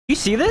You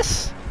see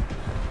this?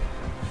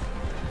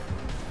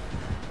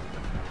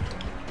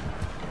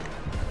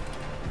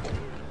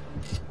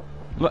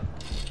 What?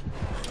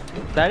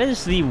 That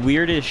is the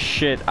weirdest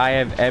shit I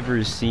have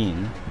ever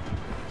seen.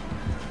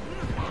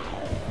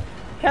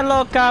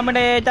 Hello,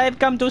 comrade. I've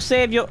come to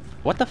save you.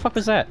 What the fuck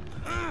was that?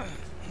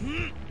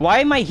 Why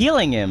am I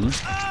healing him?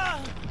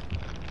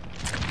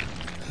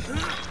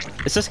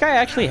 Is this guy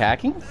actually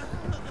hacking?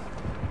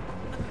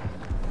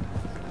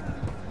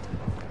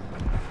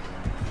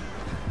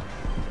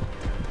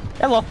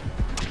 Hello.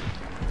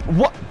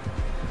 What?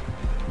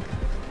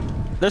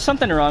 There's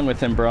something wrong with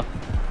him, bro.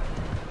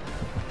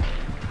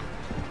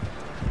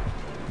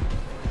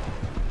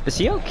 Is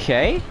he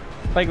okay?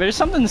 Like, there's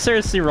something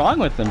seriously wrong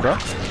with him, bro.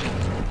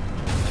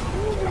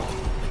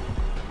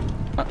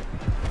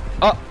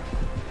 Oh.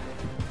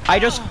 I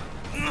just...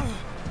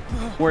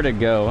 Where'd it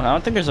go? I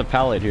don't think there's a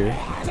pallet here.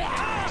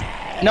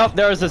 Nope,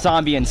 there was a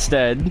zombie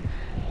instead.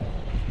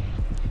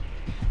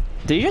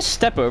 Did you just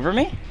step over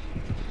me?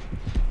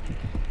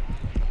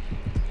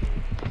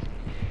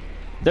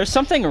 There's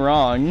something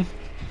wrong.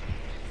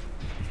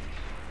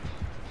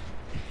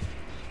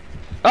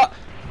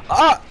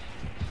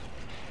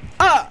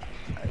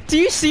 Do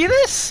you see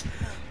this?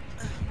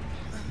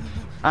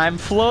 I'm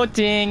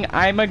floating.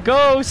 I'm a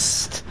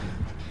ghost.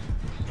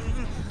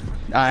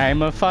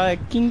 I'm a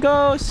fucking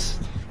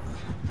ghost.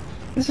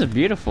 This is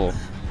beautiful.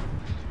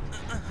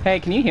 Hey,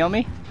 can you heal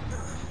me?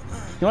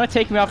 You want to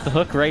take me off the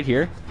hook right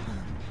here?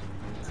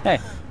 Hey.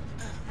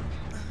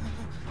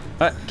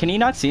 Can you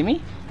not see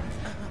me?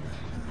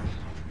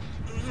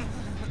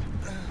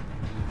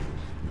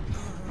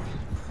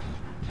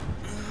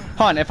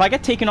 Hold on, if I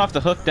get taken off the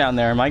hook down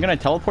there, am I gonna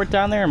teleport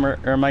down there,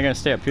 or am I gonna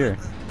stay up here?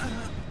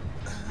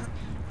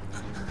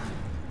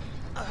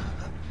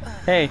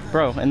 Hey,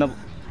 bro, and the...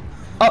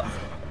 Oh!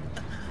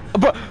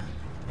 Bro!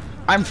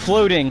 I'm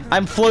floating.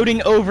 I'm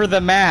floating over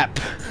the map.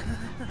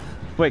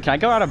 Wait, can I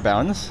go out of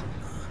bounds?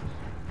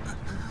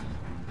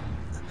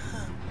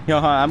 Yo,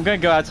 hold on, I'm gonna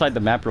go outside the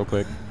map real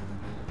quick.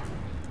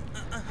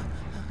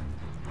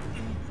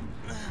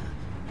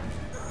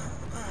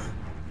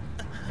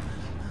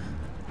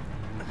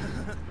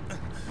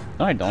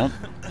 No, I don't.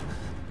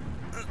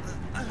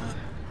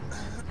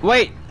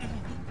 Wait!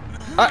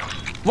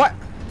 What?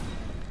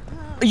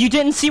 You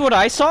didn't see what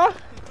I saw?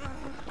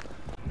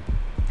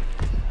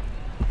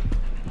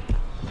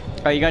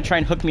 Are you gonna try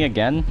and hook me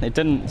again? It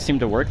didn't seem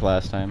to work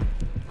last time.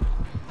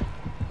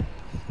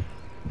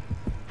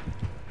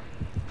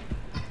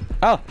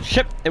 Oh,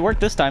 shit! It worked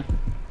this time.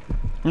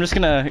 I'm just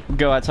gonna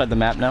go outside the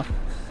map now.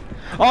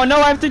 Oh no,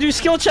 I have to do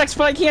skill checks,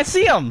 but I can't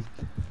see them!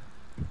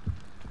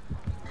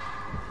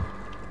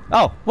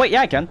 Oh, wait,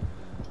 yeah, I can.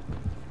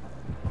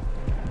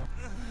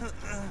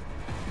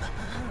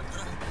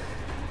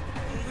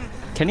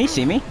 Can he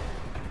see me?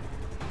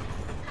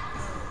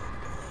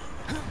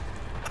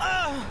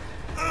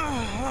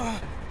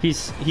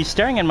 He's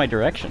staring in my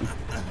direction.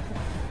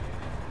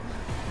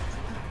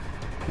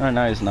 Oh,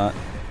 no, he's not.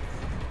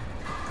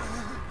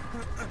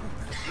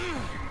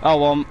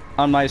 Oh, well,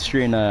 on my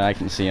screen, I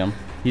can see him.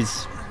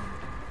 He's...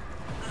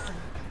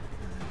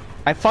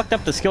 I fucked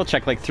up the skill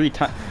check like 3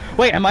 times.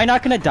 Wait, am I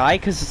not gonna die?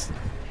 Cause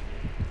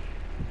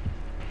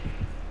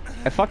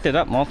I fucked it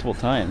up multiple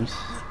times.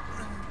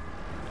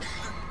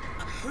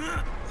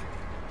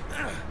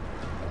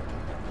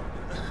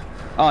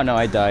 Oh no,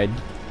 I died.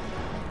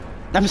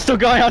 I'm still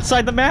going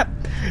outside the map.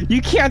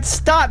 You can't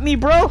stop me,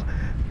 bro.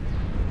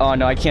 Oh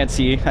no, I can't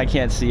see. I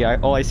can't see.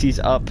 All I see is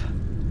up.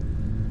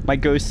 My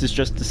ghost is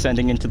just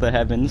descending into the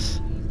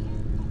heavens.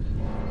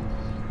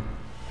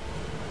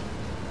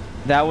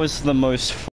 That was the most